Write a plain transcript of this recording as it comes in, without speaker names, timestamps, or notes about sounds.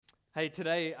Hey,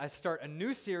 today I start a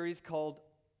new series called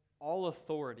All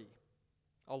Authority.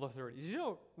 All Authority. You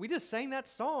know, we just sang that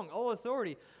song, All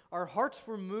Authority. Our hearts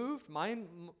were moved. My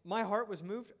heart was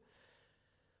moved.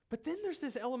 But then there's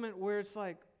this element where it's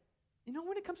like,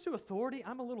 when it comes to authority,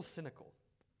 I'm a little cynical.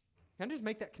 Can I just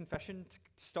make that confession to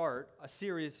start a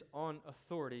series on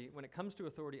authority? When it comes to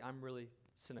authority, I'm really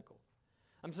cynical.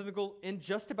 I'm cynical in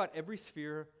just about every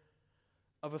sphere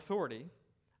of authority.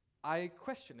 I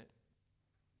question it.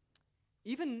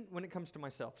 Even when it comes to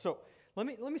myself. So let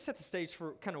me set the stage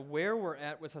for kind of where we're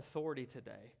at with authority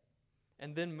today,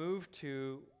 and then move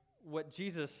to what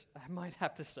Jesus might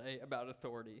have to say about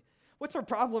authority. What's our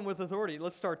problem with authority?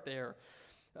 Let's start there.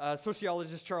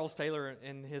 Sociologist Charles Taylor,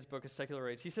 in his book, A Secular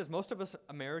Age, he says, most of us,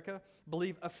 America,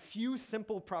 believe a few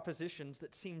simple propositions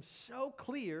that seem so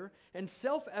clear and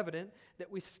self-evident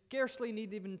that we scarcely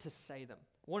need even to say them.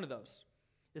 One of those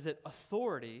is that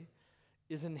authority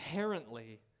is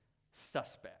inherently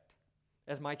suspect.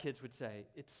 As my kids would say,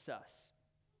 it's sus.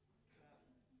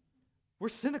 We're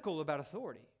cynical about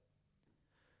authority.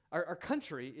 Our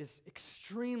country is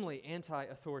extremely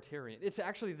anti-authoritarian. It's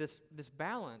actually this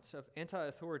balance of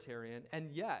anti-authoritarian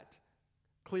and yet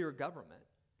clear government.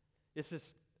 It's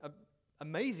this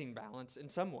amazing balance in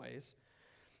some ways,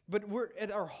 but we're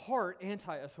at our heart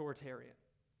anti-authoritarian.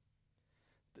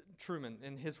 Truman,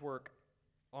 in his work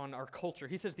on our culture,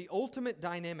 he says the ultimate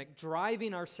dynamic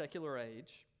driving our secular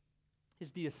age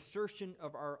is the assertion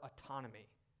of our autonomy.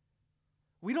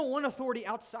 We don't want authority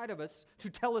outside of us to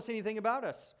tell us anything about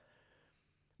us.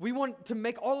 We want to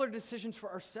make all our decisions for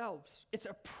ourselves. It's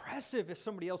oppressive if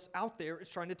somebody else out there is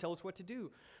trying to tell us what to do.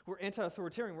 We're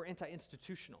anti-authoritarian, we're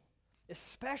anti-institutional.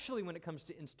 Especially when it comes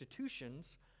to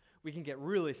institutions, we can get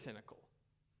really cynical,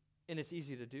 and it's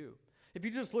easy to do. If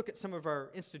you just look at some of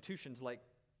our institutions like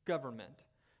government,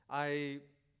 I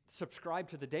subscribe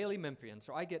to the Daily Memphian,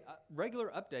 so I get regular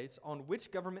updates on which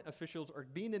government officials are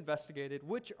being investigated,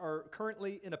 which are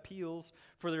currently in appeals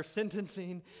for their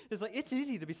sentencing. It's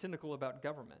easy to be cynical about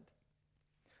government.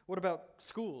 What about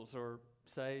schools or,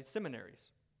 say, seminaries?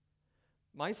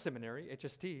 My seminary,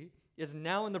 HST, is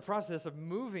now in the process of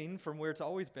moving from where it's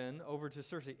always been over to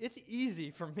Searcy. It's easy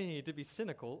for me to be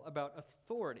cynical about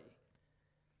authority.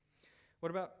 What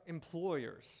about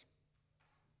employers?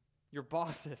 Your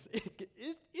bosses.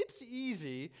 It's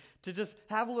easy to just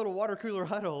have a little water cooler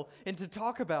huddle and to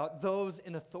talk about those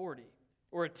in authority,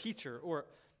 or a teacher, or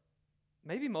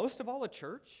maybe most of all a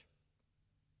church.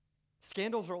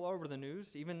 Scandals are all over the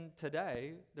news. Even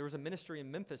today, there was a ministry in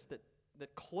Memphis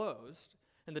that closed,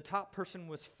 and the top person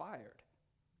was fired.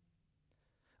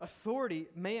 Authority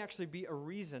may actually be a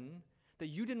reason that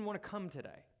you didn't want to come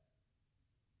today,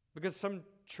 because some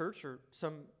church or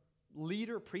some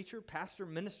leader, preacher, pastor,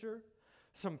 minister,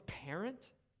 some parent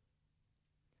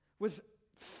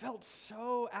felt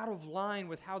so out of line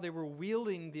with how they were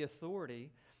wielding the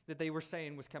authority that they were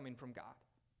saying was coming from God.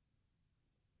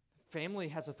 Family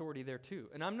has authority there too.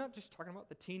 And I'm not just talking about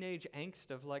the teenage angst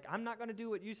of I'm not going to do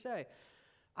what you say.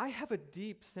 I have a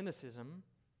deep cynicism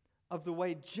of the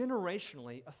way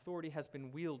generationally authority has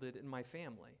been wielded in my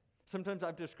family. Sometimes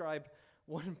I've described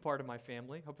one part of my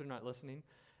family, hope they're not listening,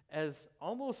 as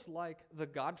almost like the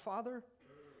Godfather.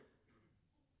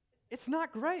 It's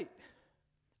not great.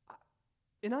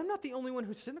 And I'm not the only one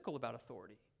who's cynical about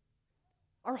authority.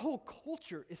 Our whole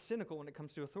culture is cynical when it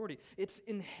comes to authority. It's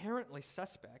inherently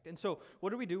suspect. And so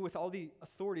what do we do with all the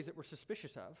authorities that we're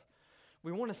suspicious of?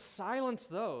 We want to silence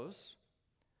those,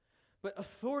 but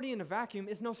authority in a vacuum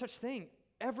is no such thing.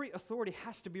 Every authority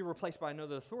has to be replaced by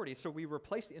another authority. So we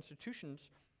replace the institutions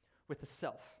with the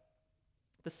self.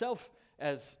 The self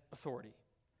as authority.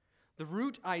 The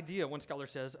root idea, one scholar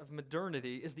says, of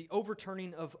modernity is the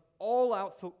overturning of all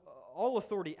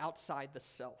authority outside the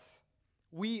self.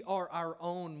 We are our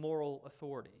own moral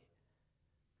authority.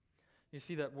 You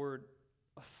see that word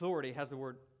authority has the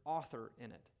word author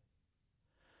in it.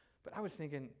 But I was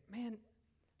thinking, man,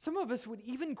 some of us would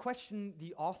even question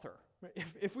the author.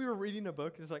 If we were reading a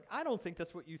book, it's I don't think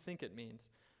that's what you think it means.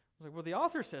 I was well, the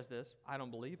author says this. I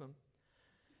don't believe him.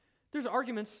 There's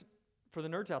arguments for the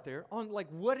nerds out there on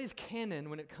what is canon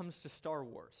when it comes to Star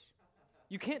Wars.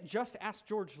 You can't just ask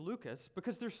George Lucas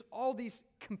because there's all these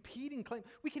competing claims.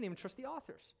 We can't even trust the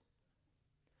authors.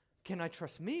 Can I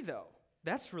trust me, though?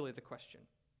 That's really the question.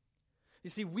 You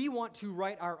see, we want to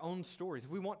write our own stories.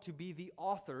 We want to be the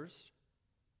authors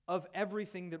of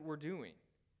everything that we're doing.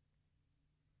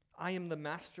 I am the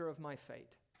master of my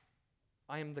fate.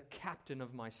 I am the captain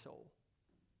of my soul.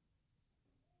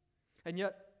 And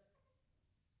yet,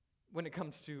 when it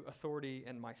comes to authority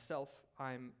and myself,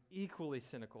 I'm equally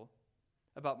cynical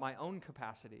about my own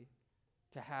capacity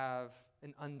to have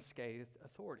an unscathed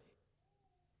authority.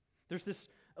 There's this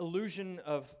illusion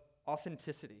of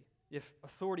authenticity. If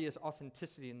authority is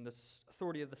authenticity and the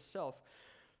authority of the self,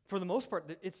 for the most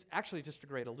part, it's actually just a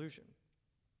great illusion.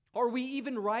 Are we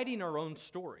even writing our own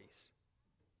stories?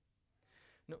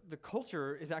 No, the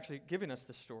culture is actually giving us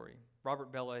the story.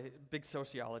 Robert Bellah, big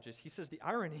sociologist, he says the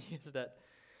irony is that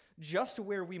just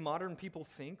where we modern people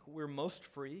think we're most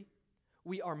free,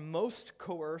 we are most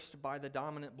coerced by the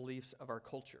dominant beliefs of our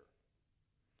culture.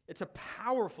 It's a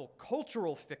powerful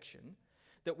cultural fiction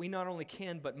that we not only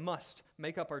can but must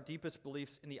make up our deepest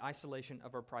beliefs in the isolation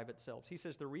of our private selves. He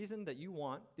says the reason that you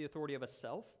want the authority of a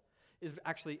self is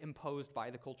actually imposed by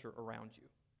the culture around you.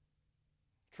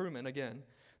 Truman, again,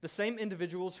 the same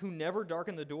individuals who never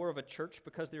darken the door of a church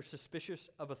because they're suspicious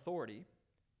of authority,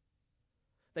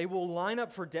 they will line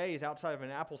up for days outside of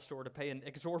an Apple store to pay an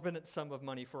exorbitant sum of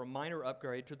money for a minor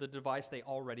upgrade to the device they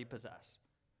already possess.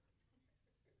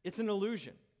 It's an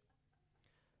illusion.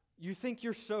 You think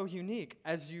you're so unique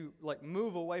as you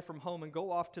move away from home and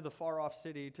go off to the far off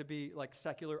city to be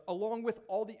secular, along with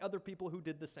all the other people who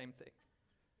did the same thing.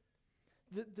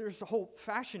 There's a whole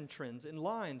fashion trends and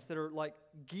lines that are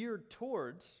geared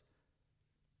towards,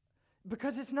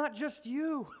 because it's not just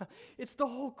you, it's the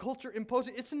whole culture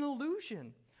imposing. It's an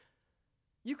illusion.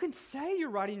 You can say you're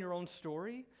writing your own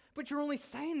story, but you're only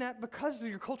saying that because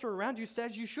your culture around you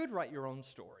says you should write your own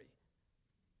story.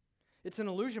 It's an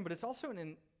illusion, but it's also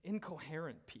an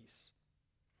incoherent piece.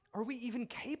 Are we even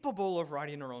capable of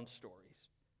writing our own stories?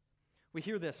 We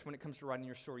hear this when it comes to writing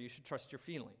your story: you should trust your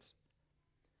feelings.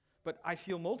 But I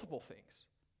feel multiple things.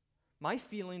 My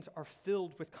feelings are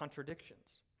filled with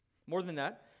contradictions. More than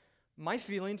that, my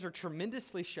feelings are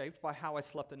tremendously shaped by how I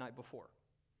slept the night before,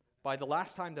 by the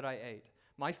last time that I ate.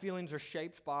 My feelings are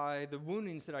shaped by the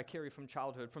woundings that I carry from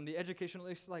childhood, from the educational.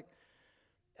 It's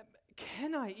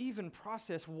can I even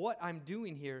process what I'm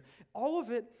doing here? All of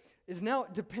it is now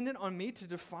dependent on me to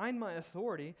define my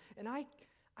authority, and I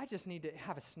just need to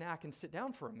have a snack and sit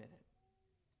down for a minute.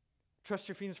 Trust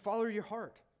your feelings, follow your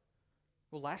heart.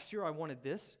 Well, last year I wanted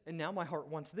this, and now my heart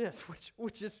wants this,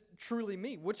 which is truly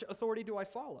me. Which authority do I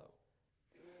follow?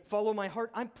 Follow my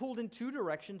heart. I'm pulled in two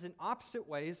directions in opposite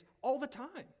ways all the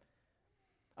time.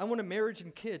 I want a marriage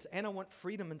and kids, and I want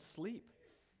freedom and sleep.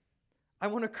 I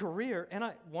want a career, and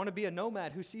I want to be a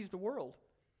nomad who sees the world.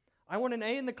 I want an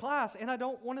A in the class, and I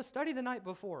don't want to study the night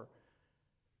before.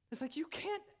 It's you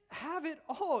can't have it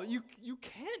all. You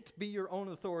can't be your own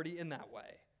authority in that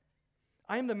way.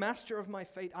 I am the master of my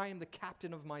fate. I am the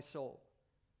captain of my soul.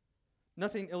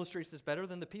 Nothing illustrates this better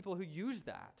than the people who use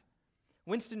that.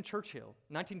 Winston Churchill,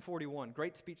 1941,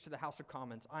 great speech to the House of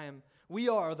Commons. We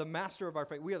are the master of our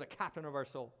fate. We are the captain of our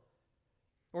soul.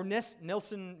 Or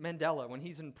Nelson Mandela, when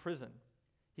he's in prison,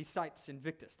 he cites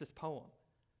Invictus, this poem.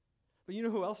 But you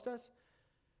know who else does?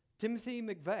 Timothy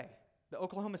McVeigh, the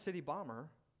Oklahoma City bomber.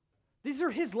 These are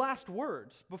his last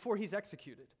words before he's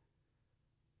executed.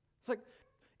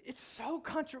 It's so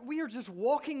we are just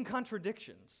walking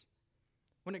contradictions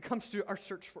when it comes to our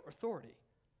search for authority.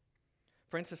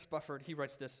 Francis Spufford, he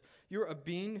writes this: "You're a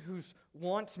being whose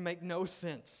wants make no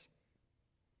sense.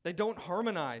 They don't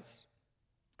harmonize,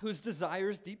 whose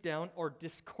desires deep down are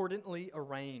discordantly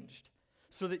arranged,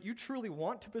 so that you truly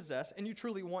want to possess and you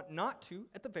truly want not to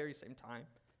at the very same time.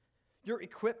 You're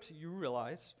equipped, you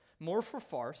realize, more for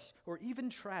farce or even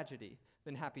tragedy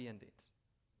than happy endings."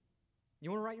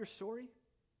 You want to write your story?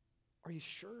 Are you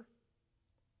sure?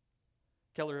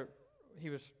 Keller, he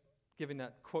was giving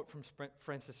that quote from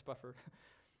Francis Spufford.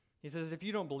 He says, "If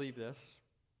you don't believe this,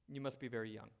 you must be very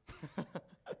young."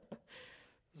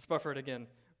 Spufford again.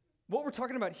 What we're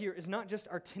talking about here is not just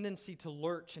our tendency to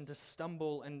lurch and to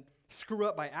stumble and screw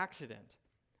up by accident,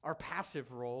 our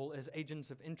passive role as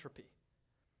agents of entropy.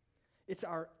 It's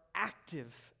our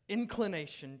active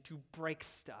inclination to break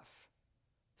stuff.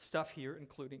 Stuff here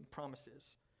including promises,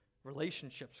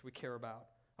 relationships we care about,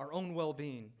 our own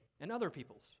well-being, and other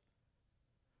people's.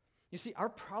 You see, our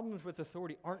problems with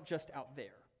authority aren't just out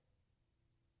there.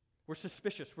 We're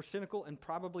suspicious, we're cynical, and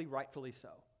probably rightfully so.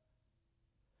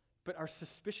 But our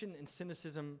suspicion and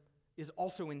cynicism is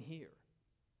also in here.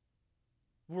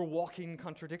 We're walking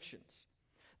contradictions.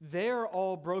 They're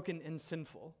all broken and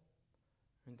sinful.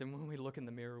 And then when we look in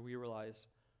the mirror, we realize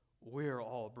we're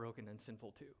all broken and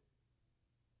sinful too.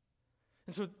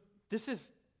 And so this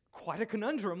is quite a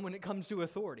conundrum when it comes to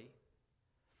authority.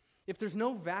 If there's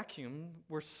no vacuum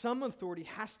where some authority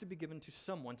has to be given to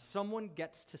someone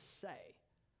gets to say.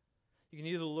 You can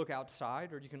either look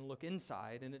outside or you can look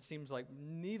inside, and it seems like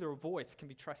neither voice can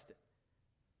be trusted.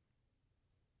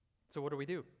 So what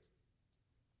do?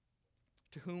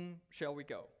 To whom shall we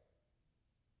go?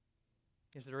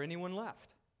 Is there anyone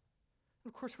left?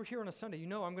 And of course, we're here on a Sunday. You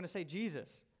know I'm going to say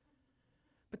Jesus.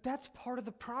 But that's part of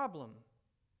the problem,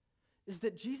 is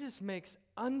that Jesus makes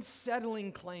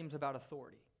unsettling claims about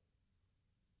authority.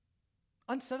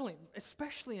 Unsettling,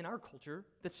 especially in our culture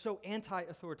that's so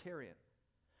anti-authoritarian.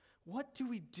 What do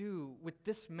we do with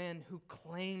this man who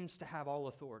claims to have all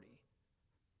authority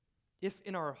if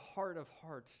in our heart of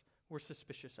hearts we're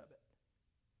suspicious of it?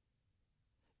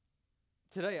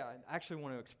 Today, I actually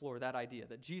want to explore that idea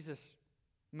that Jesus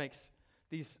makes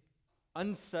these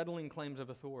unsettling claims of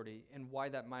authority and why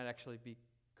that might actually be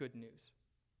good news.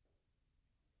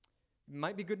 It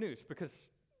might be good news because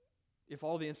if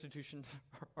all the institutions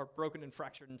are broken and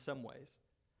fractured in some ways,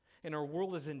 and our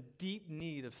world is in deep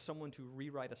need of someone to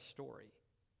rewrite a story,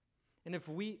 and if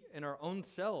we in our own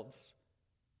selves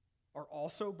are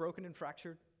also broken and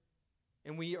fractured,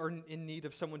 and we are in need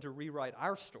of someone to rewrite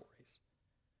our stories,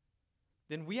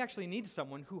 then we actually need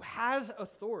someone who has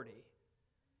authority,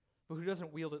 but who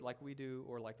doesn't wield it like we do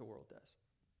or like the world does.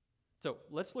 So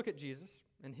let's look at Jesus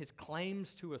and his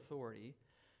claims to authority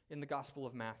in the Gospel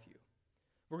of Matthew.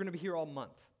 We're going to be here all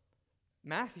month.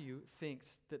 Matthew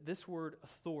thinks that this word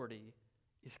authority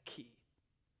is key.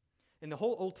 In the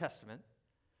whole Old Testament,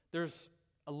 there's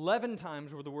 11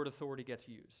 times where the word authority gets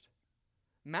used.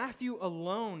 Matthew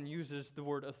alone uses the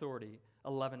word authority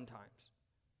 11 times.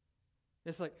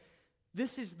 It's like,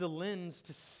 this is the lens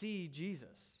to see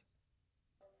Jesus.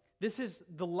 This is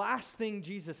the last thing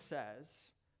Jesus says.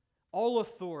 All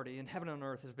authority in heaven and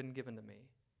earth has been given to me.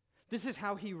 This is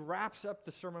how he wraps up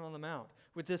the Sermon on the Mount,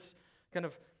 with this kind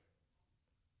of,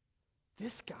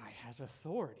 this guy has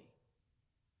authority.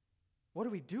 What do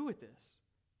we do with this?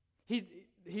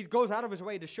 He goes out of his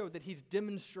way to show that he's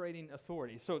demonstrating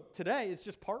authority. So today is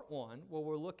just part one, where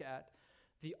we'll look at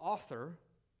the author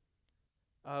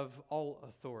of all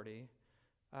authority.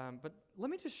 But let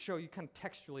me just show you kind of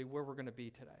textually where we're going to be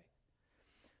today.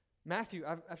 Matthew,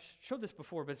 I've showed this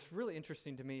before, but it's really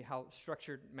interesting to me how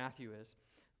structured Matthew is.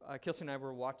 Kelsey and I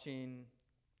were watching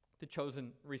The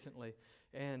Chosen recently,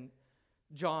 and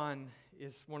John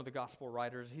is one of the gospel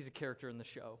writers. He's a character in the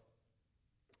show.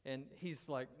 And he's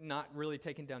like not really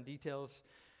taking down details.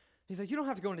 He's like, you don't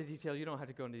have to go into detail. You don't have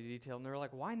to go into detail. And they're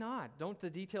like, why not? Don't the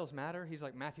details matter? He's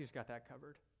like, Matthew's got that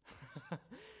covered.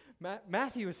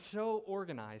 Matthew is so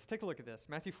organized. Take a look at this.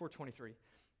 Matthew 4:23.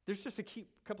 There's just a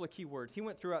couple of key words. He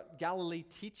went throughout Galilee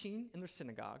teaching in their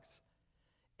synagogues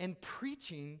and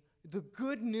preaching the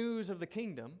good news of the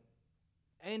kingdom,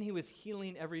 and he was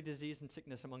healing every disease and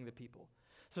sickness among the people.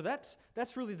 So that's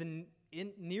really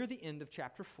near the end of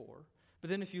chapter 4. But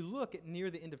then if you look at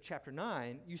near the end of chapter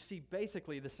 9, you see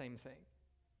basically the same thing.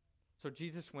 So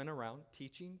Jesus went around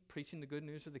teaching, preaching the good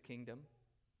news of the kingdom,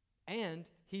 and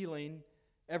healing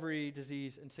every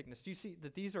disease and sickness. Do you see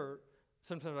that these are,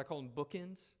 sometimes I call them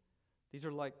bookends? These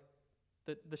are like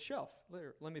the shelf.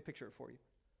 Let me picture it for you.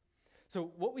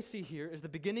 So what we see here is the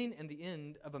beginning and the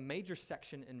end of a major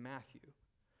section in Matthew,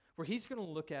 where he's going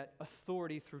to look at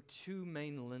authority through two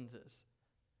main lenses.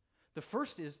 The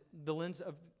first is the lens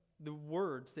of the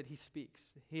words that he speaks.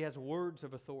 He has words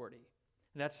of authority.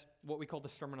 And that's what we call the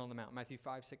Sermon on the Mount, Matthew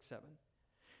 5, 6, 7.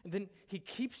 And then he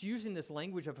keeps using this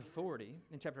language of authority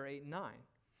in chapter 8 and 9,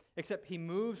 except he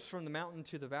moves from the mountain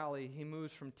to the valley. He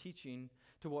moves from teaching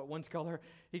to what one scholar,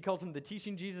 he calls him the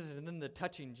teaching Jesus and then the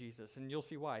touching Jesus. And you'll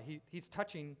see why. He's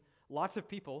touching lots of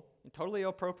people in totally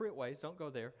appropriate ways. Don't go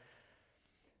there.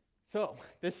 So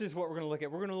this is what we're going to look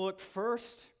at. We're going to look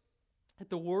first at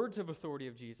the words of authority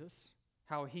of Jesus,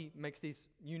 how he makes these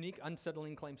unique,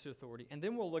 unsettling claims to authority. And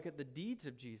then we'll look at the deeds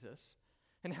of Jesus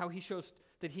and how he shows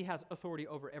that he has authority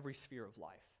over every sphere of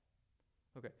life.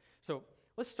 Okay, so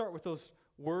let's start with those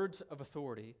words of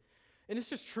authority. And it's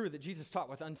just true that Jesus taught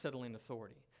with unsettling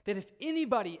authority. That if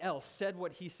anybody else said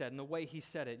what he said and the way he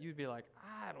said it, you'd be like,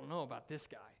 I don't know about this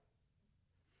guy.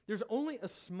 There's only a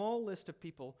small list of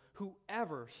people who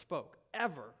ever spoke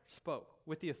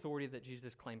with the authority that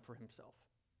Jesus claimed for himself.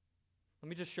 Let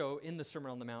me just show in the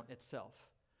Sermon on the Mount itself.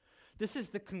 This is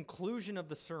the conclusion of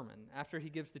the sermon after he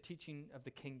gives the teaching of the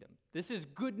kingdom. This is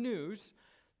good news.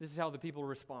 This is how the people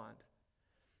respond.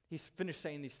 He's finished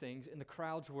saying these things, and the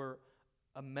crowds were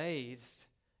amazed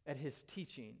at his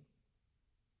teaching.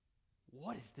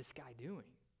 What is this guy doing?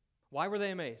 Why were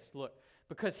they amazed? Look,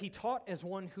 because he taught as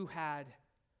one who had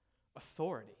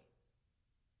authority,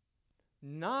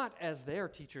 not as their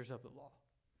teachers of the law.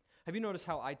 Have you noticed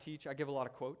how I teach? I give a lot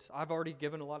of quotes. I've already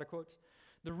given a lot of quotes.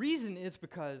 The reason is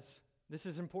because this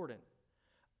is important.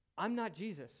 I'm not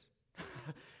Jesus.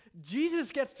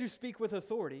 Jesus gets to speak with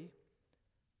authority.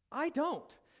 I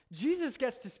don't. Jesus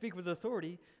gets to speak with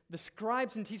authority. The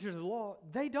scribes and teachers of the law,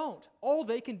 they don't. All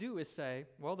they can do is say,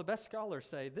 well, the best scholars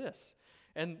say this,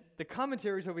 and the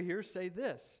commentaries over here say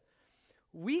this.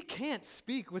 We can't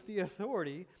speak with the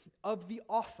authority of the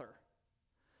author,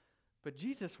 but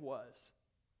Jesus was.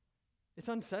 It's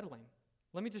unsettling.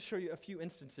 Let me just show you a few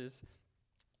instances.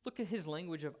 Look at his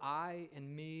language of I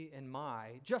and me and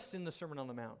my, just in the Sermon on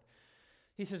the Mount.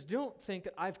 He says, don't think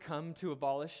that I've come to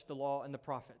abolish the law and the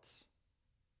prophets.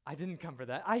 I didn't come for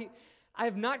that. I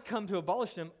have not come to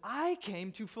abolish them. I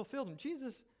came to fulfill them.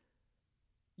 Jesus,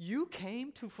 you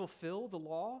came to fulfill the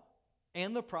law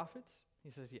and the prophets?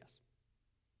 He says, yes.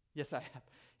 Yes, I have.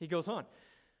 He goes on.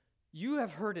 You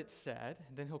have heard it said,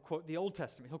 and then he'll quote the Old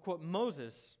Testament. He'll quote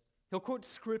Moses. He'll quote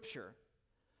Scripture.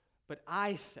 But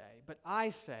I say, but I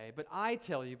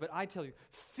tell you.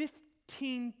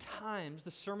 15 times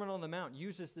the Sermon on the Mount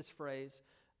uses this phrase,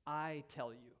 I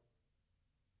tell you.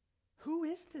 Who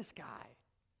is this guy?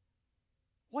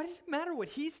 What does it matter what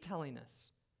he's telling us?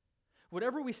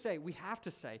 Whatever we say, we have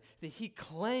to say that he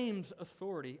claims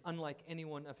authority unlike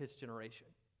anyone of his generation.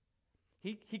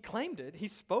 He claimed it. He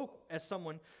spoke as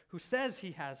someone who says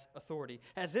he has authority,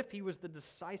 as if he was the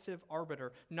decisive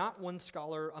arbiter, not one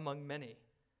scholar among many.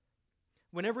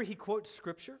 Whenever he quotes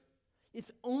Scripture,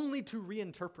 it's only to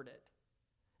reinterpret it.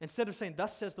 Instead of saying,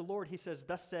 thus says the Lord, he says,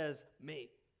 thus says me.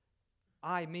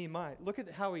 I, me, my. Look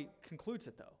at how he concludes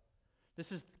it, though.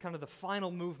 This is kind of the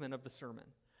final movement of the sermon.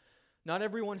 Not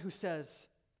everyone who says,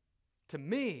 to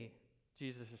me,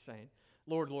 Jesus is saying,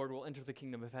 Lord, Lord, will enter the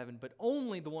kingdom of heaven, but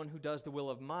only the one who does the will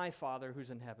of my Father who's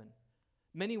in heaven.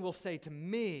 Many will say to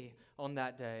me on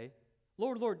that day,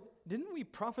 Lord, Lord, didn't we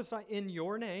prophesy in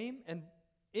your name, and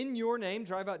in your name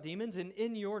drive out demons, and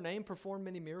in your name perform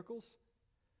many miracles?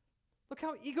 Look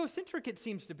how egocentric it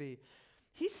seems to be.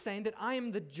 He's saying that I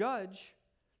am the judge,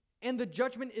 and the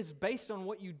judgment is based on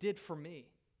what you did for me.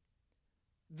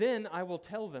 Then I will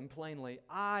tell them plainly,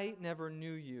 I never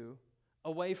knew you.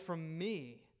 Away from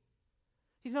me.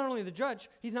 He's not only the judge,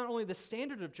 he's not only the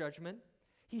standard of judgment,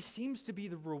 he seems to be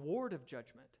the reward of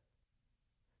judgment.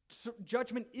 So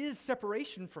judgment is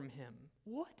separation from him.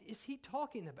 What is he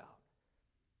talking about?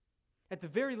 At the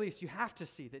very least, you have to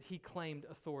see that he claimed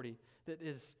authority that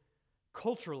is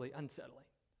culturally unsettling.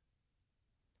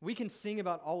 We can sing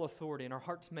about all authority and our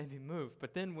hearts may be moved,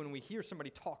 but then when we hear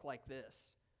somebody talk like this,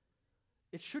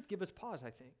 it should give us pause, I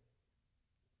think.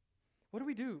 What do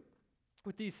we do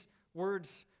with these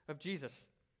words of Jesus?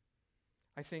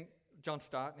 I think John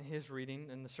Stott, in his reading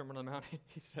in the Sermon on the Mount,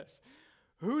 he says,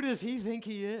 who does he think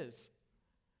he is?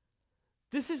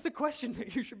 This is the question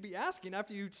that you should be asking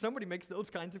after somebody makes those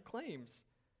kinds of claims.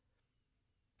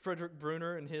 Frederick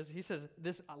Bruner, he says,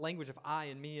 this language of I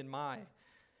and me and my,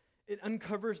 it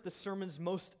uncovers the sermon's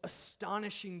most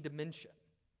astonishing dimension,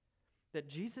 that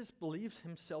Jesus believes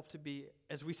himself to be,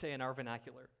 as we say in our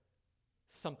vernacular,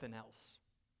 something else.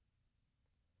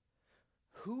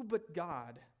 Who but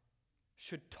God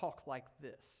should talk like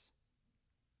this?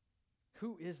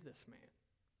 Who is this man?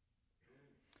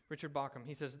 Richard Bauckham,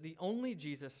 he says, the only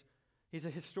Jesus, he's a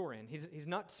historian. He's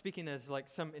not speaking as like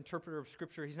some interpreter of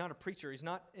Scripture. He's not a preacher. He's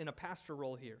not in a pastor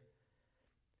role here.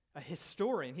 A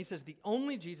historian, he says, the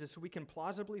only Jesus we can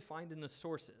plausibly find in the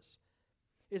sources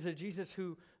is a Jesus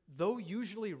who, though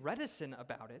usually reticent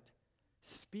about it,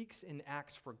 speaks and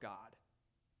acts for God.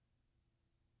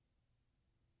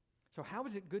 So how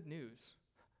is it good news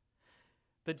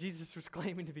that Jesus was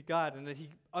claiming to be God and that he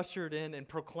ushered in and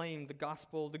proclaimed the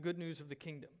gospel, the good news of the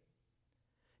kingdom?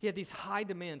 He had these high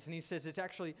demands, and he says it's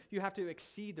actually, you have to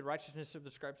exceed the righteousness of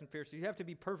the scribes and Pharisees. You have to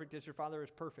be perfect as your Father is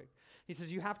perfect. He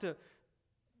says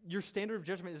your standard of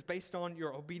judgment is based on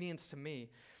your obedience to me.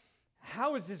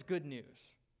 How is this good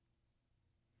news?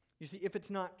 You see, if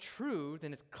it's not true,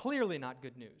 then it's clearly not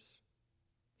good news.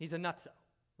 He's a nutso,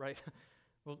 right?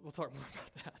 We'll talk more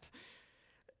about that.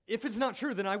 If it's not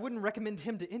true, then I wouldn't recommend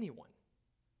him to anyone.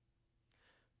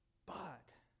 But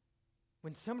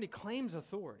when somebody claims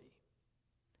authority,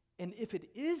 and if it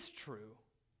is true,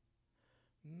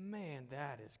 man,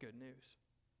 that is good news.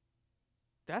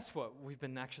 That's what we've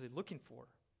been actually looking for.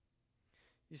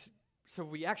 So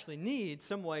we actually need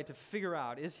some way to figure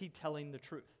out, is he telling the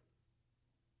truth?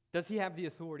 Does he have the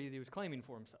authority that he was claiming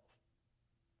for himself?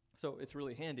 So it's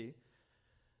really handy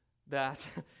that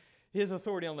his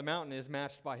authority on the mountain is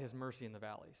matched by his mercy in the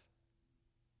valleys.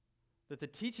 That the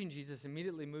teaching Jesus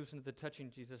immediately moves into the touching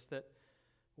Jesus, that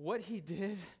what he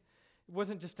did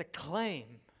wasn't just a claim.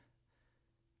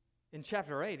 In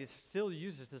chapter 8, it still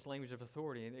uses this language of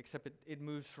authority, except it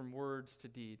moves from words to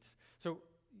deeds. So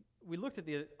we looked at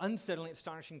the unsettling,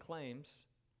 astonishing claims,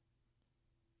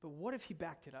 but what if he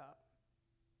backed it up?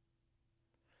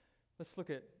 Let's look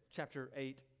at chapter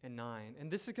 8 and 9.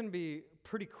 And this is going to be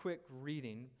pretty quick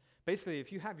reading. Basically,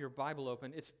 if you have your Bible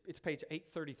open, it's page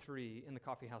 833 in the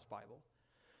Coffee House Bible.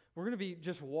 We're going to be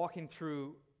just walking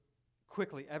through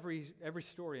quickly every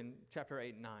story in chapter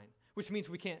 8 and 9, which means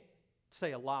we can't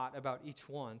say a lot about each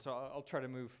one, so I'll try to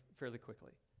move fairly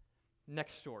quickly.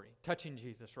 Next story, touching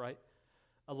Jesus, right?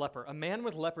 A leper. A man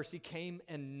with leprosy came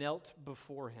and knelt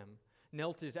before him.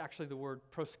 Knelt is actually the word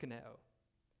proskuneo.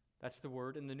 That's the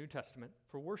word in the New Testament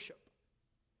for worship.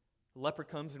 The leper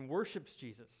comes and worships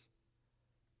Jesus.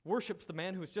 Worships the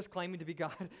man who's just claiming to be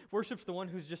God. Worships the one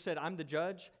who's just said, I'm the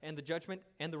judge and the judgment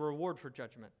and the reward for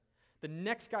judgment. The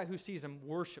next guy who sees him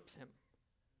worships him.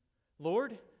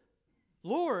 Lord,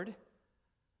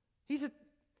 he's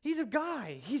a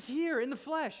guy. He's here in the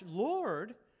flesh.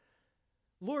 Lord,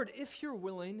 if you're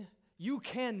willing, you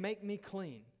can make me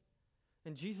clean.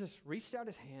 And Jesus reached out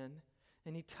his hand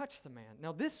and he touched the man.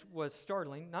 Now this was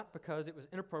startling, not because it was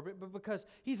inappropriate, but because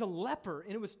he's a leper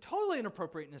and it was totally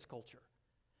inappropriate in his culture.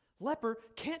 Leper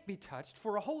can't be touched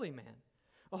for a holy man.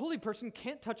 A holy person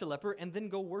can't touch a leper and then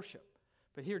go worship.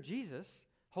 But here Jesus,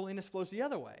 holiness flows the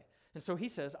other way. And so he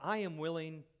says, I am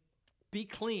willing, be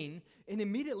clean. And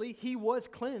immediately he was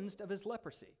cleansed of his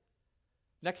leprosy.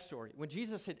 Next story. When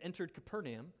Jesus had entered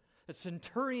Capernaum, a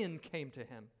centurion came to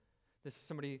him. This is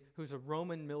somebody who's a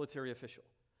Roman military official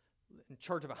in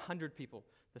charge of 100 people.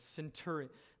 The centurion,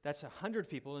 that's 100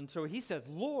 people. And so he says,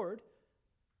 Lord,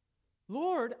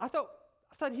 I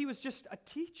thought he was just a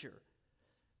teacher.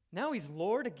 Now he's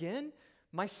Lord again?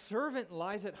 My servant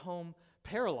lies at home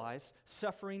paralyzed,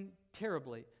 suffering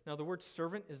terribly. Now the word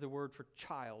servant is the word for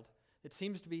child. It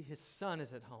seems to be his son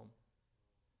is at home.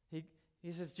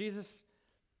 He says, Jesus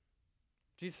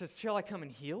says, shall I come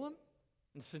and heal him?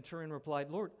 And the centurion replied,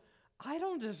 Lord, I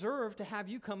don't deserve to have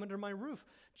you come under my roof.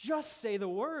 Just say the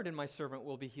word and my servant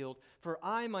will be healed. For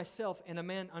I myself and a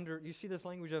man under, you see this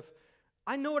language of,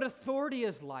 I know what authority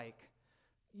is like.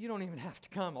 You don't even have to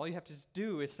come. All you have to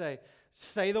do is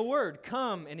say the word,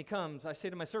 come, and he comes. I say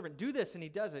to my servant, do this, and he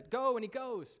does it. Go, and he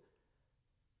goes.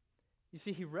 You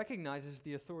see, he recognizes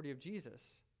the authority of Jesus.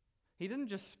 He didn't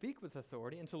just speak with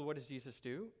authority, and so what does Jesus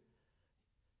do?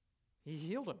 He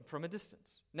healed him from a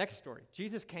distance. Next story.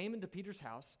 Jesus came into Peter's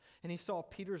house, and he saw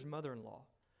Peter's mother-in-law.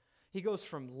 He goes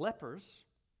from lepers,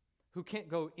 who can't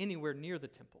go anywhere near the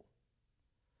temple,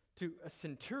 to a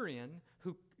centurion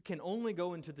who can only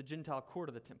go into the Gentile court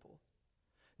of the temple.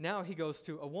 Now he goes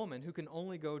to a woman who can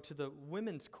only go to the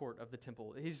women's court of the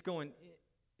temple. He's going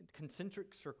in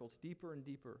concentric circles, deeper and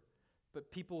deeper,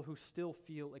 but people who still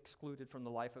feel excluded from the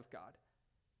life of God,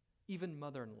 even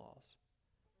mother-in-laws.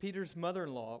 Peter's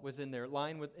mother-in-law was in there,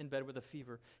 lying in bed with a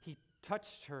fever. He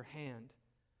touched her hand,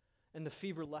 and the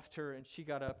fever left her, and she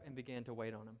got up and began to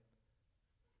wait on him.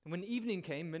 And when evening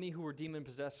came, many who were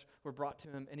demon-possessed were brought to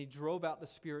him, and he drove out the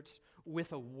spirits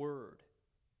with a word.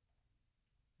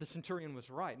 The centurion was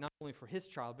right, not only for his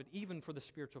child, but even for the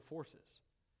spiritual forces.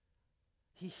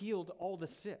 He healed all the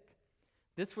sick.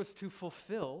 This was to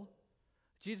fulfill.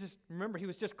 Jesus, remember, he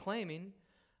was just claiming,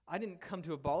 I didn't come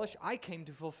to abolish, I came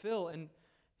to fulfill. And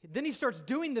then he starts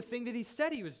doing the thing that he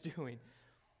said he was doing.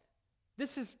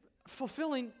 This is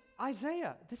fulfilling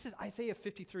Isaiah. This is Isaiah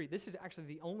 53. This is actually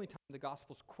the only time the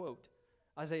Gospels quote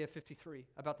Isaiah 53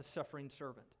 about the suffering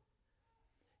servant.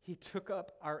 He took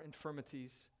up our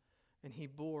infirmities and he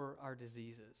bore our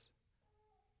diseases.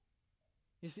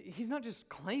 You see, he's not just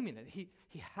claiming it. He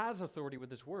has authority with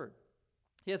his word.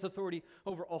 He has authority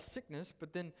over all sickness,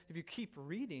 but then if you keep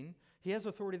reading, he has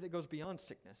authority that goes beyond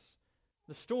sickness.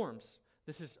 The storms.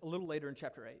 This is a little later in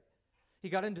chapter 8. He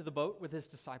got into the boat with his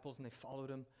disciples and they followed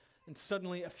him. And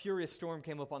suddenly a furious storm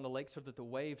came up on the lake so that the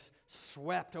waves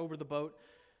swept over the boat.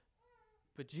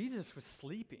 But Jesus was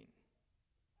sleeping.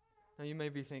 Now you may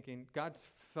be thinking, God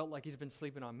felt like he's been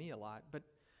sleeping on me a lot. But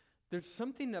there's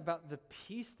something about the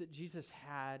peace that Jesus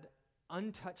had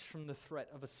untouched from the threat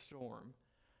of a storm.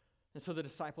 And so the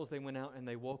disciples, they went out and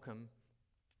they woke him.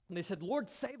 And they said, Lord,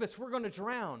 save us, we're going to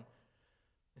drown.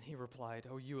 And he replied,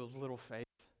 oh, you of little faith,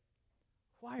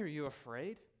 why are you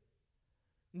afraid?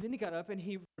 And then he got up and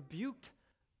he rebuked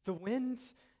the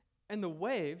winds and the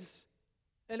waves,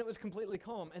 and it was completely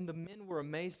calm. And the men were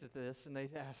amazed at this, and they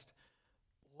asked,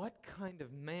 what kind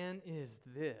of man is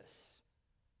this?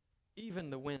 Even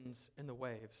the winds and the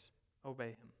waves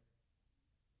obey him.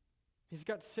 He's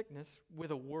got sickness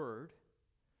with a word.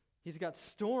 He's got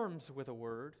storms with a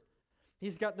word.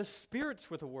 He's got the spirits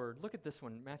with a word. Look at this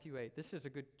one, Matthew 8. This is a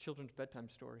good children's bedtime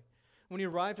story. When he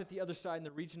arrived at the other side in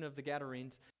the region of the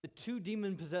Gadarenes, the two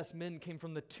demon-possessed men came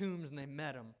from the tombs and they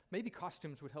met him. Maybe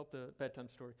costumes would help the bedtime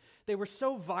story. They were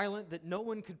so violent that no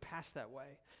one could pass that way.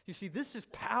 You see, this is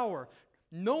power.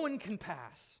 No one can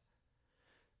pass.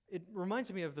 It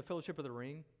reminds me of the Fellowship of the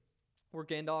Ring, where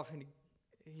Gandalf, and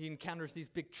he encounters these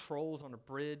big trolls on a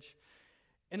bridge,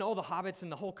 and all the hobbits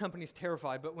and the whole company's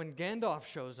terrified. But when Gandalf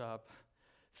shows up,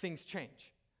 things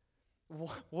change.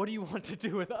 What do you want to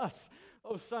do with us,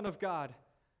 O Son of God?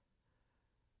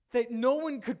 No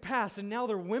one could pass, and now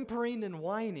they're whimpering and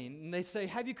whining, and they say,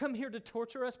 have you come here to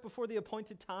torture us before the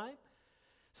appointed time?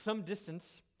 Some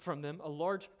distance from them, a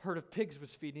large herd of pigs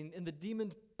was feeding, and the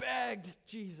demons begged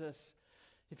Jesus,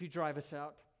 if you drive us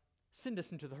out, send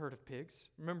us into the herd of pigs.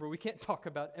 Remember, we can't talk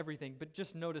about everything, but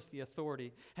just notice the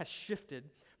authority has shifted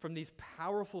from these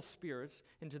powerful spirits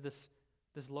into this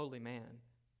lowly man.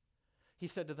 He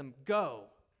said to them, go.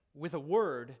 With a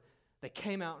word, they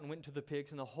came out and went to the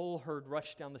pigs, and the whole herd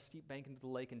rushed down the steep bank into the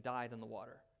lake and died in the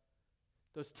water.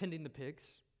 Those tending the pigs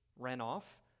ran off,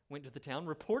 went to the town,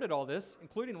 reported all this,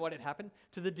 including what had happened,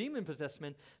 to the demon-possessed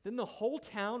men. Then the whole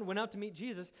town went out to meet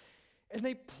Jesus, and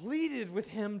they pleaded with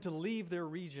him to leave their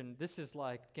region. This is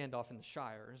like Gandalf in the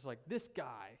Shire. It's like, this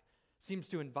guy seems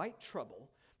to invite trouble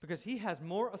because he has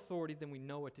more authority than we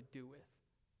know what to do with.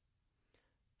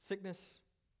 Sickness,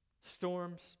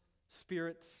 storms,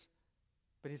 spirits,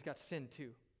 but he's got sin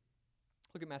too.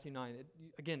 Look at Matthew 9. It,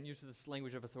 again, uses this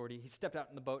language of authority. He stepped out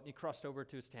in the boat and he crossed over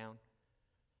to his town.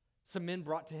 Some men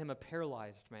brought to him a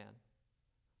paralyzed man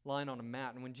lying on a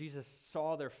mat. And when Jesus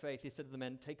saw their faith, he said to the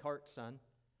men, take heart, son.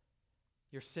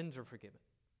 Your sins are forgiven.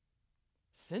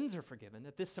 Sins are forgiven.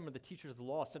 At this, some of the teachers of the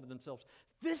law said to themselves,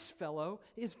 this fellow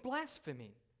is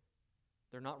blaspheming.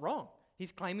 They're not wrong.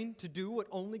 He's claiming to do what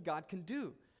only God can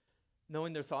do.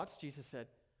 Knowing their thoughts, Jesus said,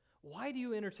 why do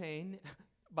you entertain,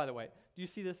 by the way, do you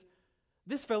see this?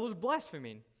 This fellow's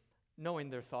blaspheming. Knowing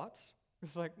their thoughts.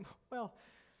 It's like, well,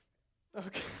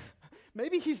 okay,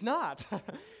 maybe he's not.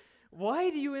 Why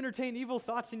do you entertain evil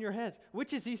thoughts in your heads?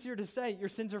 Which is easier to say, your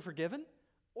sins are forgiven?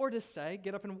 Or to say,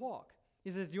 get up and walk. He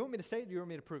says, do you want me to say it or do you want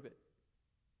me to prove it?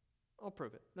 I'll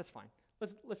prove it. That's fine.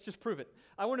 Let's just prove it.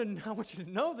 I want you to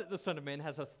know that the Son of Man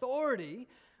has authority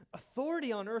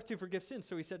on earth to forgive sins.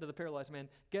 So he said to the paralyzed man,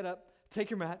 get up, take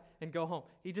your mat, and go home.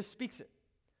 He just speaks it.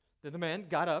 Then the man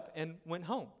got up and went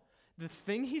home. The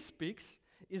thing he speaks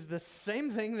is the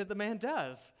same thing that the man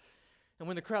does. And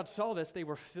when the crowd saw this, they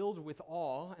were filled with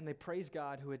awe, and they praised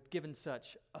God who had given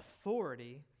such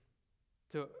authority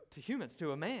to humans,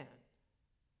 to a man.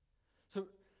 So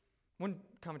one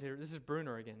commentator, this is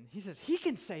Bruner again, he says, he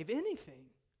can save anything.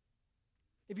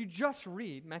 If you just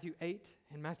read Matthew 8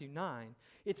 and Matthew 9,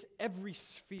 it's every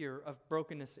sphere of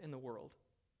brokenness in the world.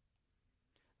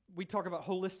 We talk about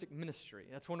holistic ministry.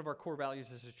 That's one of our core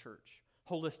values as a church.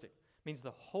 Holistic means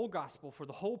the whole gospel for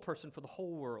the whole person, for the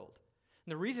whole world.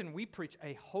 And the reason we preach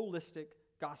a holistic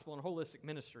gospel and holistic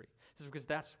ministry is because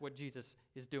that's what Jesus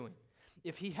is doing.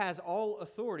 If he has all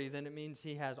authority, then it means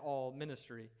he has all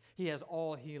ministry. He has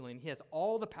all healing. He has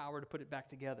all the power to put it back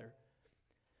together.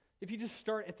 If you just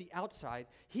start at the outside,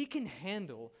 he can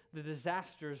handle the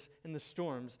disasters and the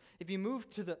storms. If you move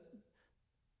to the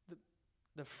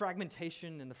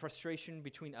fragmentation and the frustration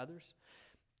between others,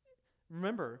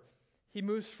 remember, he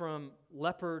moves from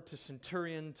leper to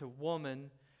centurion to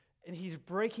woman, and he's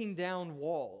breaking down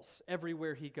walls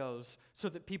everywhere he goes so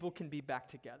that people can be back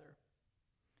together.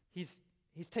 He's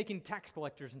taking tax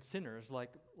collectors and sinners like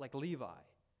Levi.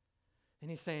 And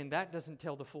he's saying, that doesn't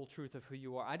tell the full truth of who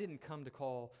you are. I didn't come to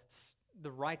call the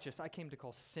righteous. I came to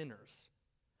call sinners.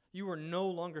 You are no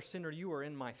longer sinner. You are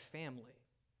in my family.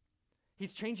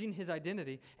 He's changing his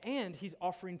identity, and he's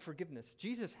offering forgiveness.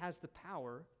 Jesus has the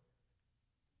power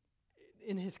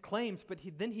in his claims, but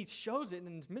then he shows it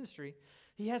in his ministry.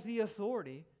 He has the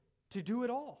authority to do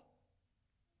it all.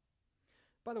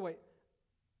 By the way,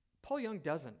 Paul Young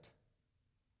doesn't.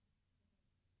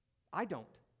 I don't.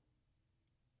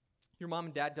 Your mom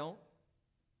and dad don't.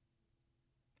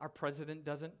 Our president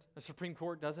doesn't. The Supreme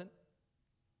Court doesn't.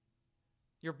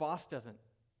 Your boss doesn't.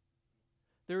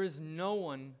 There is no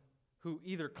one who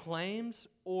either claims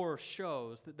or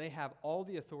shows that they have all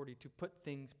the authority to put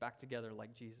things back together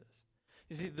like Jesus.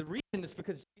 You see, the reason is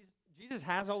because Jesus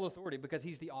has all authority because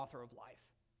he's the author of life.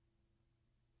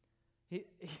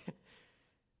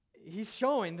 He's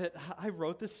showing that I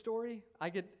wrote this story. I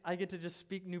get to just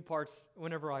speak new parts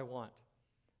whenever I want.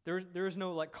 There is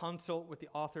no like consult with the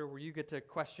author where you get to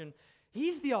question.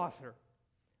 He's the author,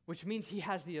 which means he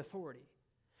has the authority.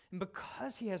 And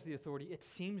because he has the authority, it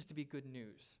seems to be good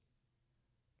news.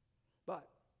 But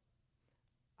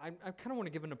I kind of want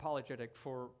to give an apologetic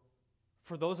for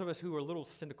those of us who are a little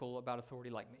cynical about authority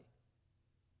like me.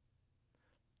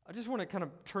 I just want to kind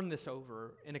of turn this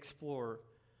over and explore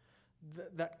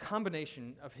that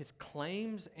combination of his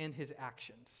claims and his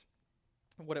actions,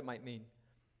 and what it might mean.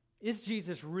 Is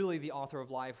Jesus really the author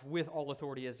of life with all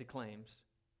authority as he claims?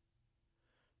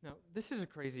 Now, this is a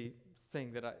crazy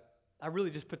thing that I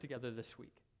really just put together this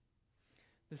week.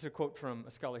 This is a quote from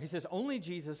a scholar. He says, only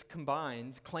Jesus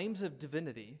combines claims of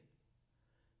divinity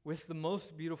with the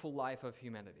most beautiful life of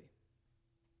humanity.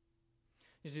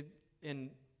 You see,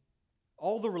 in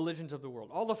all the religions of the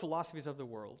world, all the philosophies of the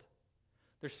world,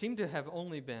 there seem to have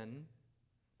only been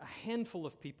a handful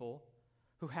of people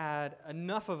who had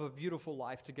enough of a beautiful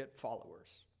life to get followers.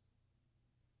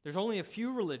 There's only a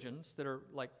few religions that are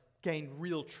gained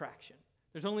real traction.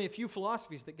 There's only a few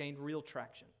philosophies that gained real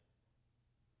traction.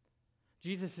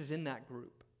 Jesus is in that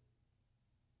group.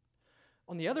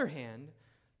 On the other hand,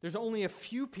 there's only a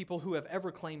few people who have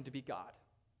ever claimed to be God,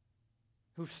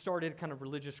 who've started kind of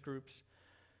religious groups.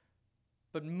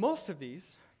 But most of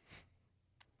these,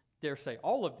 dare say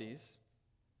all of these,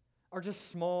 are just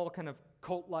small kind of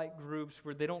cult-like groups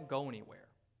where they don't go anywhere.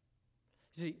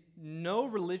 You see, no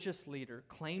religious leader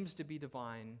claims to be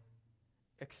divine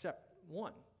except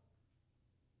one.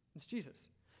 It's Jesus.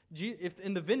 If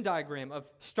in the Venn diagram of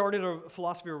started a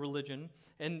philosophy or religion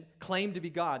and claimed to be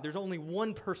God, there's only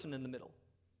one person in the middle.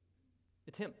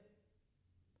 It's him.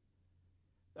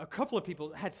 A couple of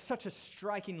people had such a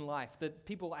striking life that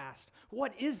people asked,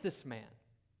 what is this man?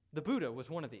 The Buddha was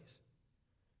one of these.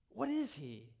 What is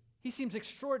he? He seems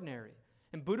extraordinary.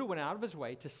 And Buddha went out of his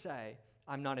way to say,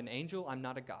 I'm not an angel, I'm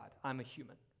not a god, I'm a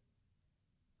human.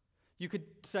 You could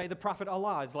say the Prophet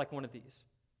Allah is like one of these.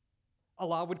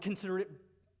 Allah would consider it,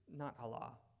 not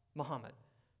Allah, Muhammad.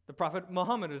 The Prophet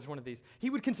Muhammad is one of these. He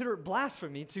would consider it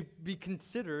blasphemy to be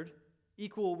considered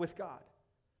equal with God.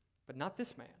 But not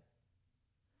this man.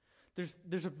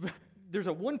 There's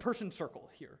a one-person circle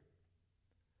here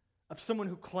of someone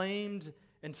who claimed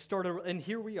and started, and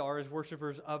here we are as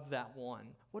worshipers of that one.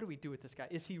 What do we do with this guy?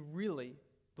 Is he really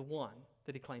the one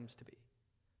that he claims to be?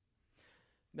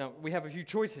 Now, we have a few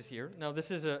choices here. Now,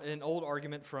 this is an old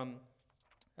argument from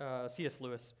C.S.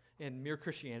 Lewis in Mere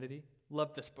Christianity.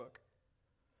 Love this book.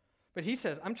 But he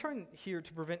says, I'm trying here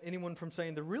to prevent anyone from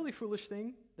saying the really foolish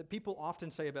thing that people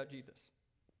often say about Jesus,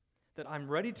 that I'm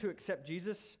ready to accept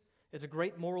Jesus as a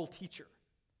great moral teacher,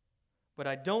 but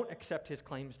I don't accept his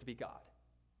claims to be God.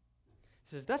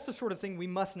 He says, that's the sort of thing we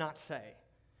must not say.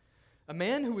 A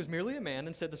man who was merely a man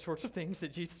and said the sorts of things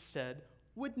that Jesus said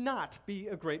would not be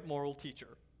a great moral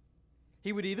teacher.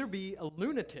 He would either be a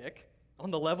lunatic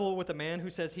on the level with a man who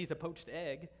says he's a poached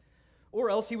egg, or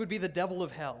else he would be the devil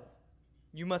of hell.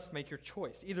 You must make your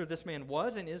choice. Either this man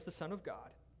was and is the Son of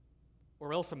God,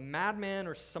 or else a madman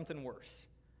or something worse.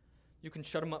 You can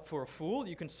shut him up for a fool,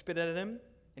 you can spit at him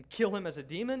and kill him as a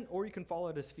demon, or you can fall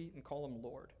at his feet and call him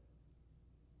Lord.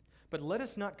 But let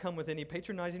us not come with any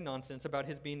patronizing nonsense about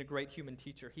his being a great human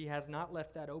teacher. He has not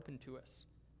left that open to us.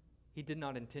 He did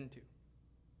not intend to.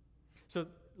 So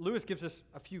Lewis gives us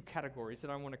a few categories that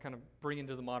I want to kind of bring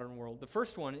into the modern world. The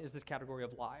first one is this category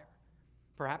of liar.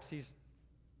 Perhaps he's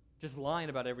just lying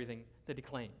about everything that he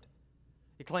claimed.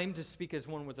 He claimed to speak as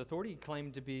one with authority. He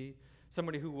claimed to be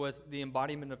somebody who was the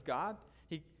embodiment of God.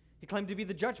 He claimed to be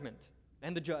the judgment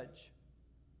and the judge.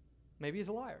 Maybe he's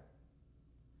a liar.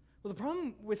 Well, the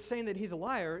problem with saying that he's a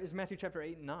liar is Matthew chapter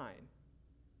 8 and 9,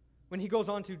 when he goes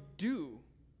on to do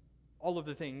all of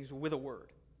the things with a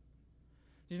word.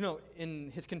 You know,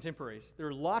 in his contemporaries, there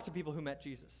are lots of people who met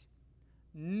Jesus.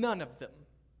 None of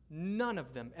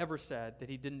them ever said that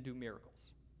he didn't do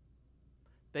miracles.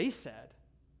 They said,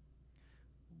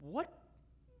 what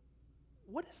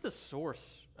is the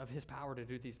source of his power to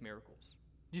do these miracles?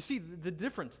 Do you see the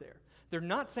difference there? They're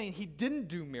not saying he didn't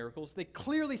do miracles. They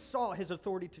clearly saw his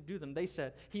authority to do them. They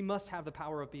said he must have the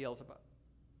power of Beelzebub.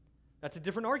 That's a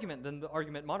different argument than the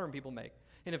argument modern people make.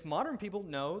 And if modern people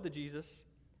know the Jesus,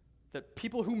 that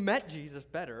people who met Jesus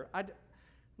better, I'm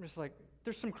just like,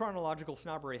 there's some chronological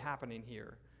snobbery happening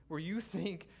here, where you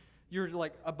think you're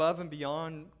like above and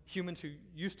beyond humans who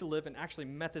used to live and actually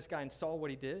met this guy and saw what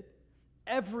he did.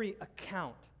 Every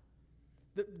account,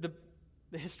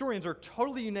 the historians are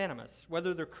totally unanimous,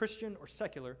 whether they're Christian or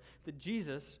secular, that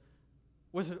Jesus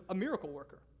was a miracle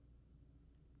worker.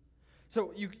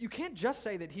 So you can't just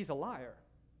say that he's a liar.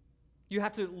 You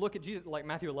have to look at Jesus, like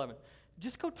Matthew 11.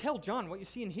 Just go tell John what you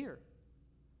see and hear.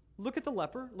 Look at the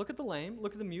leper, look at the lame,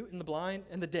 look at the mute and the blind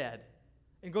and the dead,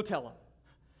 and go tell him.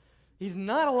 He's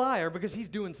not a liar because he's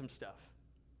doing some stuff.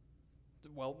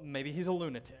 Well, maybe he's a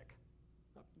lunatic.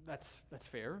 That's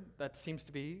fair. That seems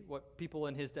to be what people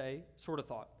in his day sort of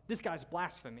thought. This guy's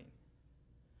blaspheming.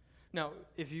 Now,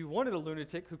 if you wanted a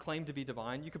lunatic who claimed to be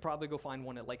divine, you could probably go find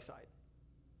one at Lakeside,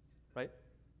 right?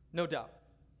 No doubt.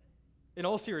 In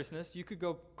all seriousness, you could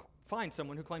go find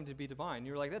someone who claimed to be divine.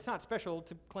 You're like, that's not special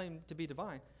to claim to be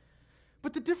divine.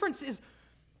 But the difference is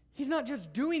he's not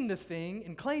just doing the thing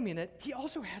and claiming it, he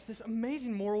also has this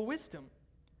amazing moral wisdom.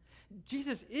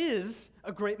 Jesus is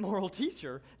a great moral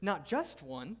teacher, not just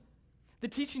one. The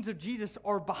teachings of Jesus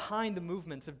are behind the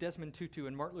movements of Desmond Tutu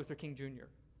and Martin Luther King Jr.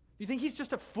 You think he's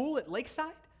just a fool at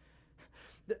Lakeside?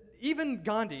 Even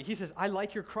Gandhi, he says, I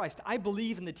like your Christ. I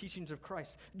believe in the teachings of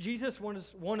Christ. Jesus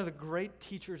was one of the great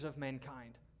teachers of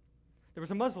mankind. There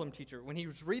was a Muslim teacher, when he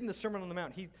was reading the Sermon on the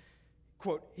Mount, he,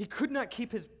 quote, he could not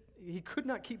keep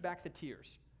back the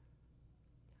tears.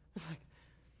 It's like,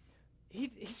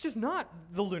 he's just not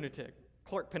the lunatic,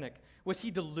 Clark Pinnock. Was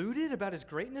he deluded about his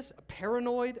greatness? A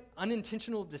paranoid,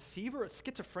 unintentional deceiver, a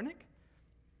schizophrenic?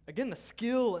 Again, the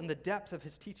skill and the depth of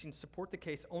his teaching support the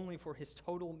case only for his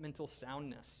total mental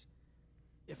soundness.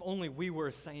 If only we were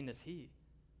as sane as he.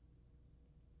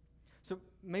 So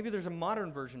maybe there's a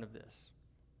modern version of this.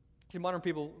 See, modern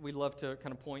people, we love to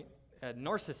kind of point at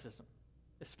narcissism,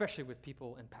 especially with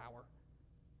people in power.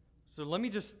 So let me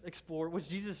just explore, was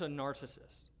Jesus a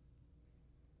narcissist?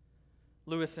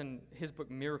 Lewis, in his book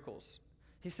Miracles,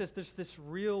 he says there's this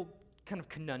real kind of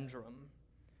conundrum,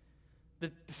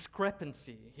 the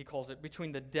discrepancy, he calls it,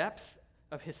 between the depth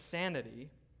of his sanity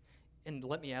and,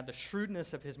 let me add, the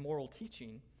shrewdness of his moral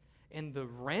teaching and the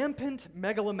rampant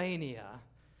megalomania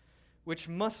which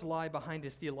must lie behind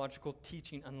his theological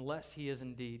teaching unless he is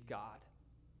indeed God.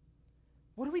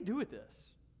 What do we do with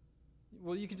this?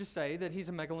 Well, you could just say that he's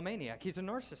a megalomaniac. He's a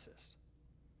narcissist.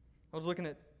 I was looking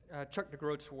at Chuck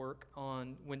DeGroat's work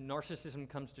on when narcissism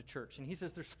comes to church, and he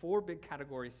says there's 4 big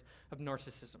categories of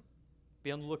narcissism.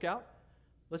 Be on the lookout.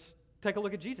 Let's take a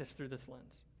look at Jesus through this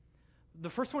lens. The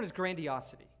first one is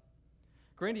grandiosity.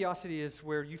 Grandiosity is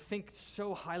where you think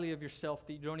so highly of yourself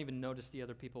that you don't even notice the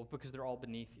other people because they're all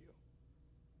beneath you.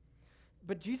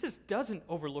 But Jesus doesn't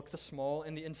overlook the small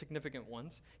and the insignificant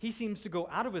ones. He seems to go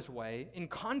out of his way, in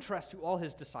contrast to all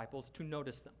his disciples, to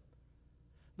notice them.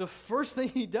 The first thing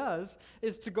he does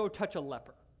is to go touch a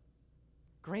leper.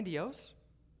 Grandiose?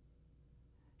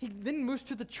 He then moves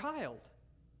to the child.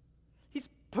 He's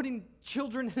putting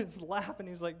children in his lap, and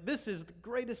he's like, this is the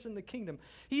greatest in the kingdom.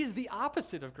 He is the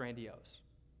opposite of grandiose.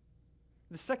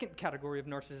 The second category of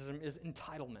narcissism is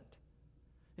entitlement.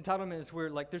 Entitlement is where,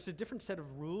 like, there's a different set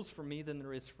of rules for me than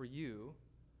there is for you.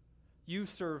 You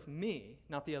serve me,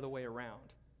 not the other way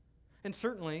around. And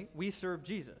certainly, we serve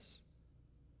Jesus.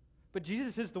 But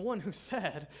Jesus is the one who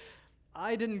said,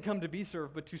 I didn't come to be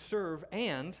served, but to serve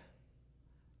and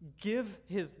give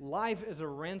his life as a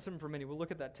ransom for many. We'll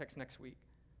look at that text next week.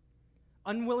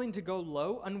 Unwilling to go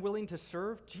low, unwilling to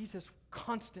serve, Jesus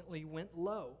constantly went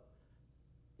low.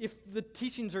 If the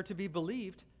teachings are to be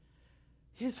believed,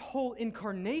 his whole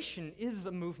incarnation is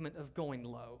a movement of going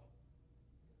low.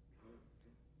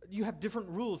 You have different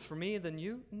rules for me than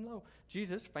you? No.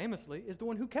 Jesus, famously, is the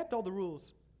one who kept all the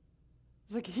rules.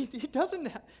 It's like he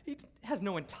has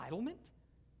no entitlement.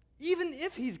 Even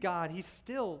if he's God, he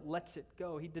still lets it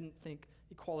go. He didn't think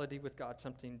equality with God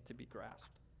something to be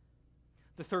grasped.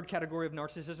 The third category of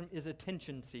narcissism is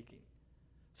attention seeking.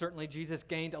 Certainly, Jesus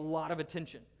gained a lot of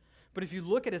attention. But if you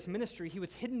look at his ministry, he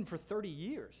was hidden for 30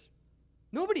 years.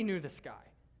 Nobody knew this guy.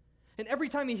 And every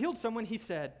time he healed someone, he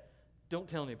said, don't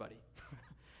tell anybody.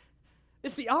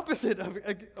 It's the opposite of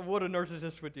what a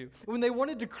narcissist would do. When they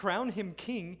wanted to crown him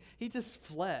king, he just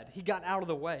fled. He got out of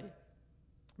the way.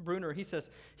 Bruner, he says,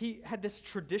 he had this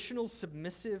traditional,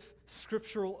 submissive,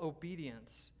 scriptural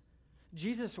obedience.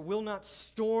 Jesus will not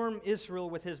storm Israel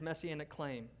with his messianic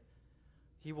claim.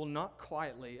 He will knock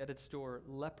quietly at its door,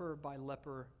 leper by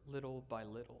leper, little by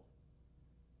little.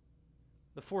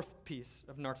 The fourth piece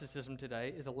of narcissism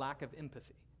today is a lack of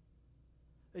empathy.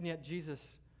 And yet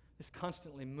Jesus is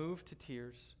constantly moved to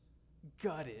tears,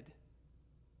 gutted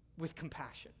with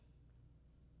compassion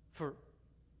for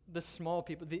the small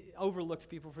people, the overlooked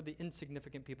people, for the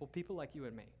insignificant people, people like you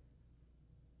and me.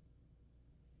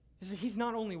 He's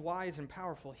not only wise and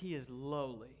powerful, he is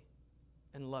lowly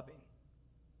and loving.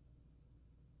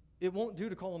 It won't do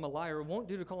to call him a liar. It won't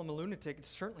do to call him a lunatic. It's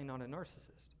certainly not a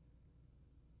narcissist.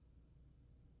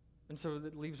 And so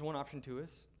that leaves one option to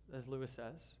us, as Lewis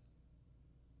says.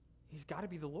 He's got to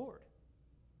be the Lord.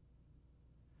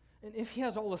 And if he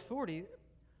has all authority,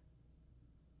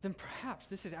 then perhaps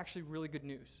this is actually really good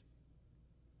news.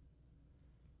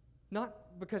 Not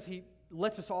because he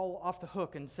lets us all off the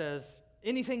hook and says,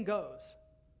 anything goes.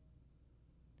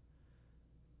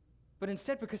 But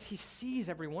instead because he sees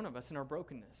every one of us in our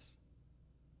brokenness.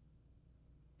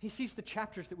 He sees the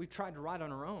chapters that we've tried to write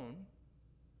on our own.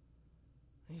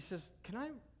 And he says, can I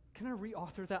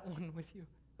reauthor that one with you?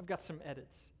 I've got some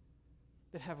edits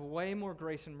that have way more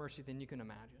grace and mercy than you can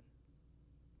imagine.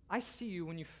 I see you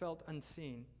when you felt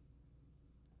unseen.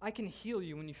 I can heal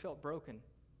you when you felt broken.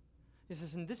 He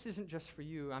says, and this isn't just for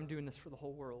you. I'm doing this for the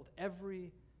whole world.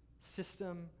 Every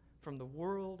system from the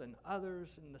world and others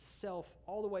and the self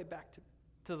all the way back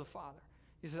to the Father.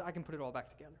 He says, I can put it all back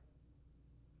together.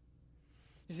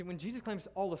 You see, when Jesus claims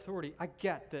all authority, I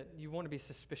get that you want to be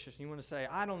suspicious. You want to say,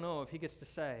 I don't know if he gets to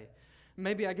say.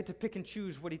 Maybe I get to pick and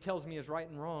choose what he tells me is right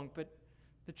and wrong. But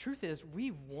the truth is,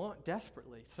 we want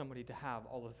desperately somebody to have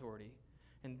all authority.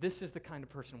 And this is the kind of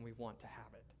person we want to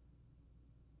have it.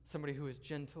 Somebody who is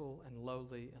gentle and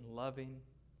lowly and loving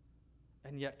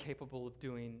and yet capable of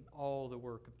doing all the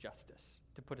work of justice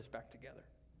to put us back together.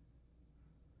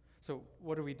 So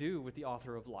what do we do with the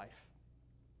author of life?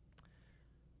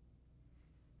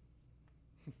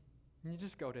 You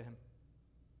just go to him.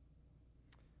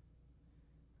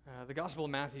 The Gospel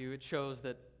of Matthew, it shows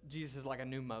that Jesus is like a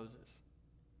new Moses.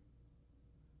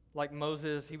 Like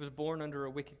Moses, he was born under a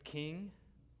wicked king.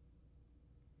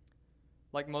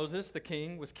 Like Moses, the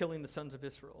king was killing the sons of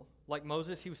Israel. Like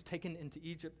Moses, he was taken into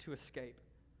Egypt to escape.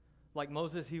 Like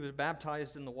Moses, he was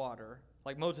baptized in the water.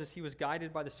 Like Moses, he was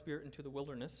guided by the Spirit into the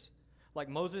wilderness. Like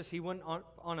Moses, he went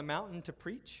on a mountain to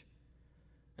preach.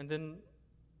 And then,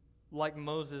 like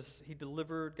Moses, he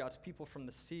delivered God's people from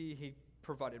the sea. He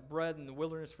provided bread in the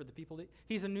wilderness for the people to eat.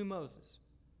 He's a new Moses.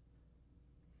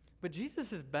 But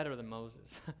Jesus is better than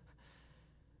Moses.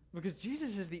 Because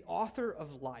Jesus is the author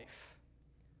of life.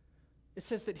 It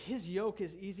says that his yoke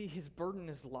is easy, his burden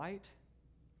is light.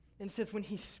 And it says when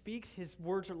he speaks, his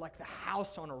words are like the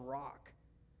house on a rock.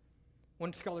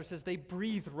 One scholar says they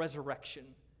breathe resurrection.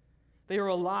 They are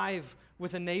alive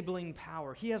with enabling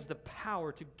power. He has the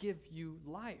power to give you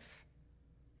life.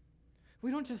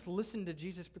 We don't just listen to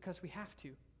Jesus because we have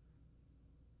to.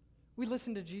 We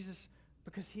listen to Jesus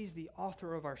because he's the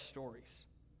author of our stories.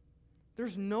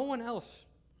 There's no one else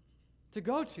to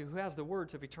go to who has the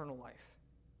words of eternal life.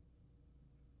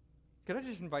 Could I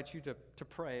just invite you to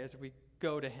pray as we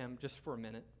go to him just for a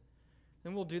minute?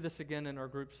 And we'll do this again in our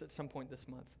groups at some point this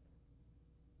month.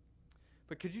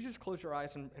 But could you just close your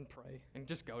eyes and pray and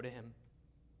just go to him?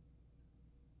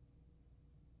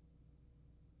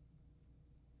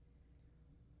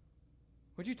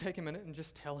 Would you take a minute and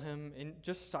just tell him,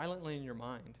 just silently in your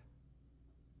mind,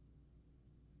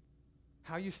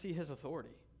 how you see his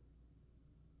authority,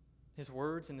 his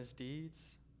words and his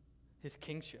deeds, his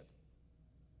kingship?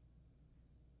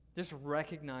 Just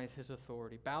recognize his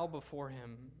authority. Bow before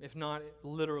him, if not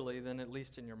literally, then at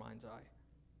least in your mind's eye.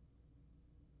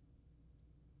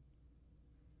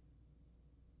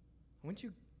 Wouldn't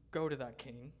you go to that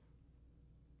king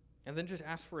and then just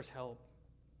ask for his help?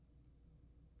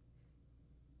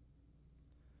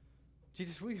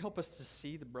 Jesus, will you help us to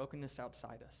see the brokenness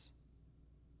outside us?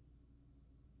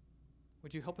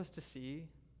 Would you help us to see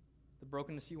the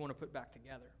brokenness you want to put back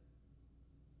together?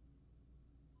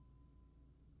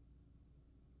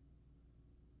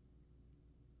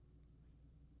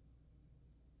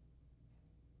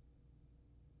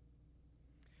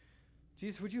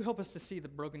 Jesus, would you help us to see the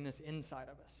brokenness inside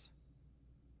of us?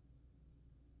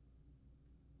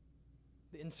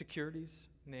 The insecurities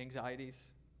and the anxieties,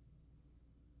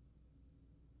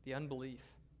 the unbelief.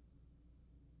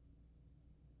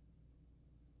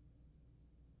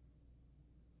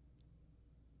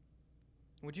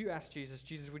 Would you ask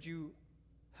Jesus, would you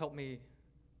help me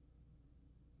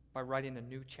by writing a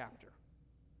new chapter?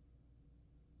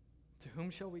 To whom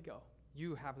shall we go?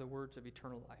 You have the words of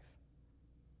eternal life.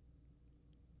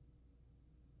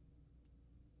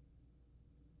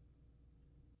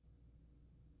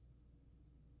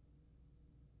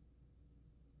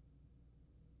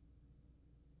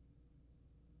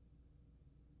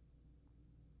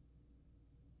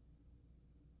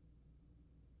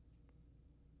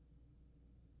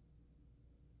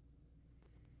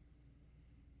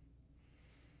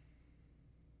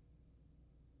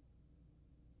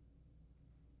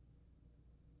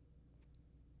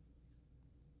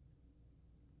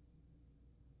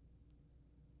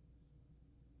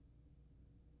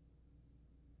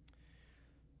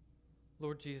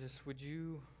 Lord Jesus, would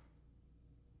you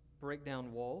break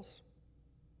down walls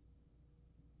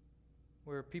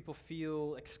where people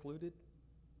feel excluded?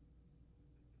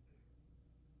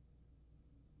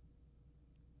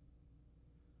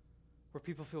 Where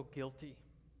people feel guilty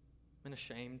and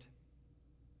ashamed?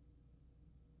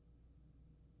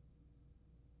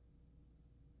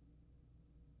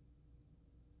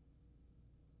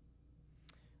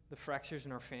 The fractures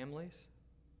in our families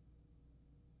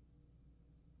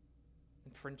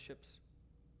and friendships.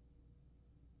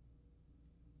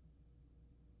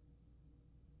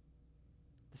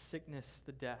 The sickness,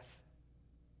 the death.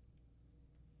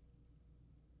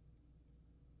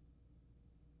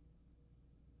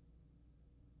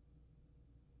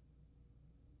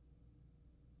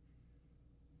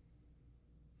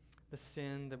 the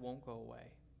sin that won't go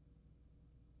away.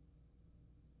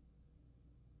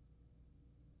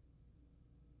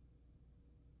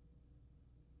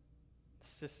 The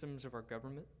systems of our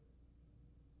government,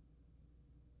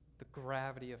 the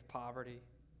gravity of poverty,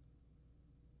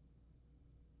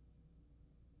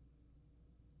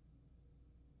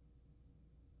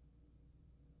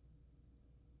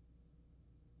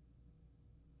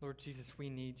 Lord Jesus, we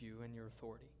need you and your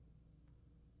authority.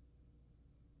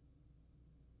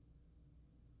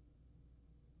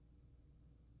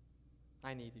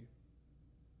 I need you.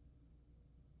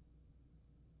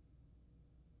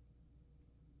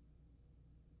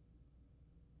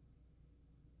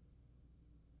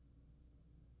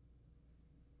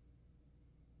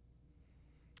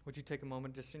 Would you take a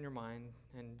moment just in your mind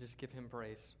and just give him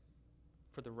praise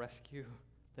for the rescue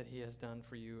that he has done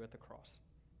for you at the cross?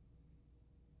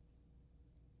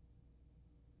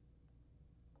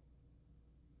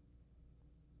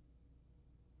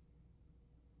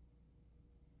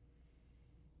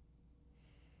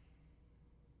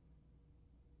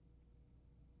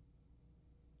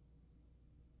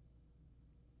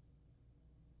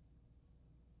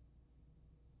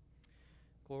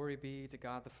 Glory be to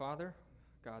God the Father,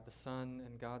 God the Son,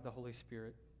 and God the Holy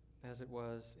Spirit, as it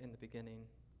was in the beginning,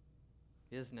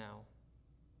 is now,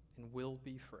 and will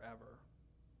be forever,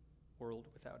 world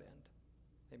without end.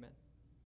 Amen.